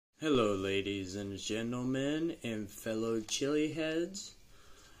Hello, ladies and gentlemen, and fellow chili heads.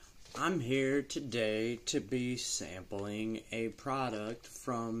 I'm here today to be sampling a product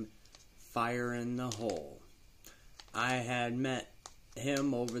from Fire in the Hole. I had met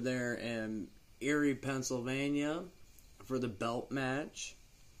him over there in Erie, Pennsylvania for the belt match.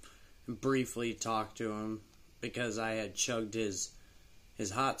 Briefly talked to him because I had chugged his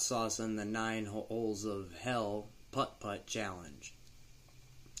hot sauce in the 9 holes of hell putt-putt challenge.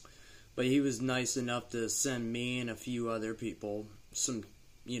 But he was nice enough to send me and a few other people some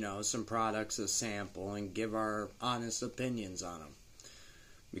products to sample and give our honest opinions on them.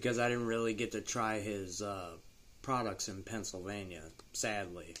 Because I didn't really get to try his products in Pennsylvania,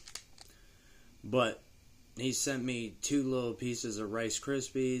 sadly. But he sent me 2 little pieces of Rice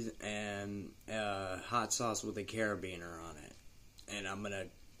Krispies and hot sauce with a carabiner on it. And I'm going to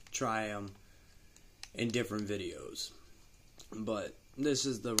try them in different videos. But this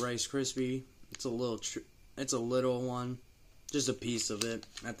is the Rice Krispie. It's a little one, just a piece of it.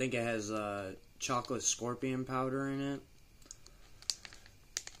 I think it has chocolate scorpion powder in it.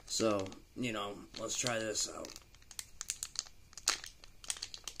 So, let's try this out.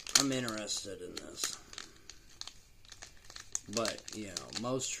 I'm interested in this. But,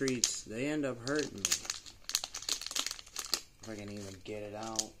 most treats, they end up hurting me. If I can even get it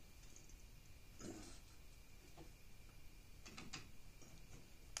out.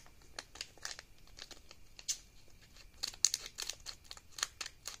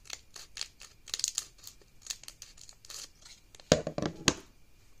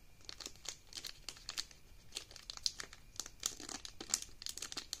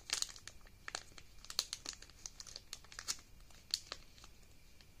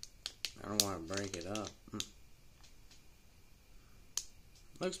 I don't want to break it up.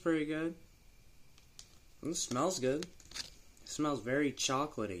 Looks pretty good. It smells good. It smells very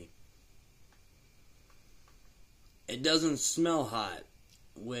chocolatey. It doesn't smell hot,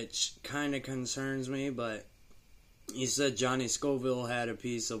 which kind of concerns me, but he said Johnny Scoville had a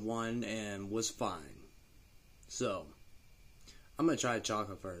piece of one and was fine. So, I'm going to try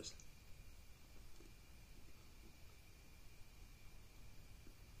chocolate first.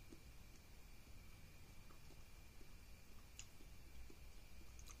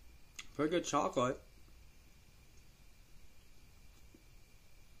 Pretty good chocolate.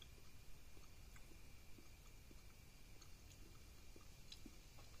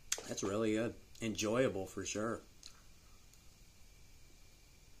 That's really good. Enjoyable for sure.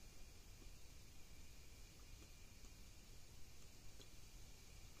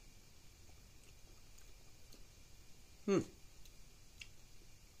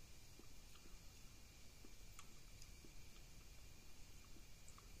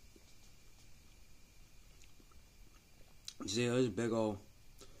 See, there's a big old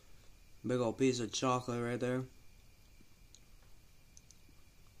piece of chocolate right there.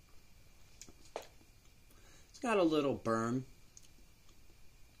 It's got a little burn.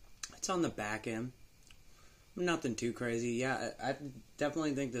 It's on the back end. Nothing too crazy. Yeah, I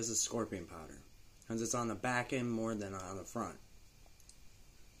definitely think this is scorpion powder, because it's on the back end more than on the front.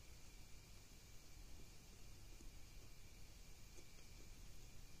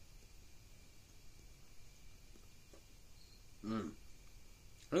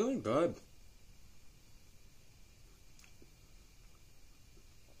 Really good.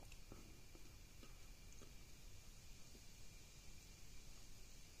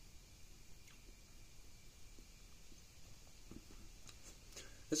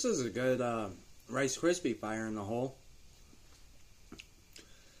 This is a good Rice Krispie Fire in the Hole.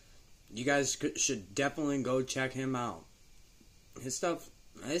 You guys should definitely go check him out. His stuff,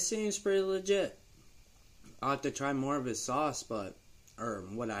 it seems pretty legit. I'll have to try more of his sauce, or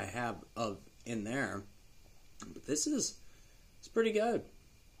what I have of in there. But it's pretty good.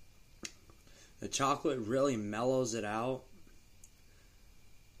 The chocolate really mellows it out.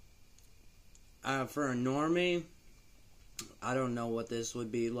 For a normie, I don't know what this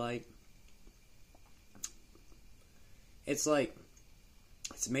would be like. It's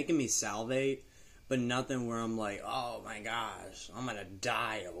making me salivate, but nothing where I'm like, oh my gosh, I'm gonna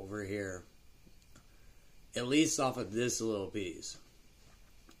die over here. At least off of this little piece.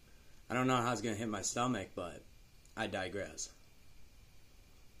 I don't know how it's going to hit my stomach, but I digress.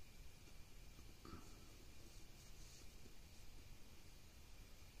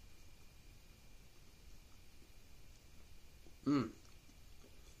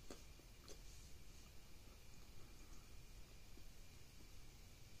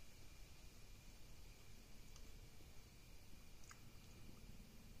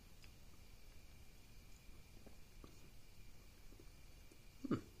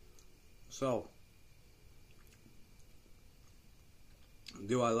 So,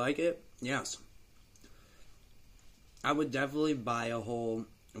 do I like it? Yes. I would definitely buy a whole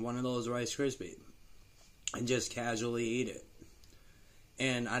one of those Rice Krispies and just casually eat it.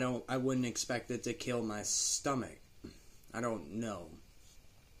 And I wouldn't expect it to kill my stomach. I don't know.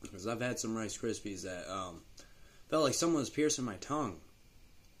 Because I've had some Rice Krispies that felt like someone was piercing my tongue.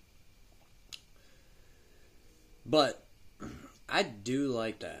 But I do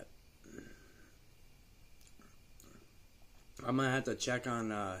like that. I'm going to have to check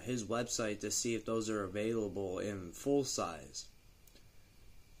on his website to see if those are available in full size.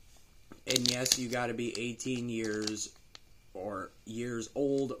 And yes, you got to be 18 years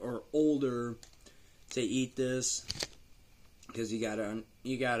old or older to eat this, because you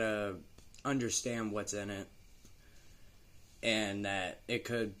gotta understand what's in it, and that it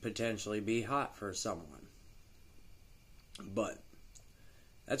could potentially be hot for someone. But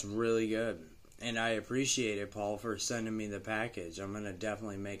that's really good, and I appreciate it, Paul, for sending me the package. I'm gonna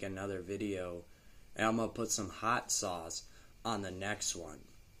definitely make another video, and I'm gonna put some hot sauce on the next one.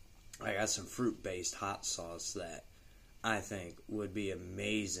 I got some fruit-based hot sauce that I think would be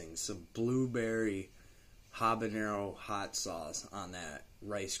amazing. Some blueberry habanero hot sauce on that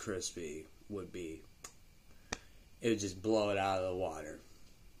Rice Krispie would be, it would just blow it out of the water.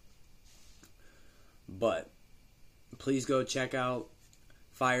 But please go check out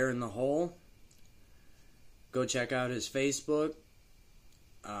Fire in the Hole. Go check out his Facebook,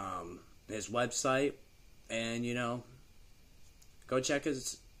 his website, and go check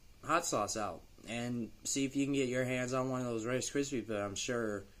his hot sauce out and see if you can get your hands on one of those Rice Krispies. But I'm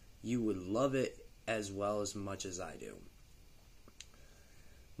sure you would love it as well as much as I do.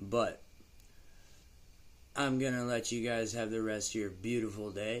 But I'm gonna let you guys have the rest of your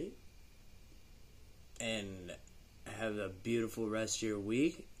beautiful day, and have a beautiful rest of your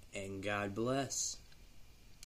week, and God bless.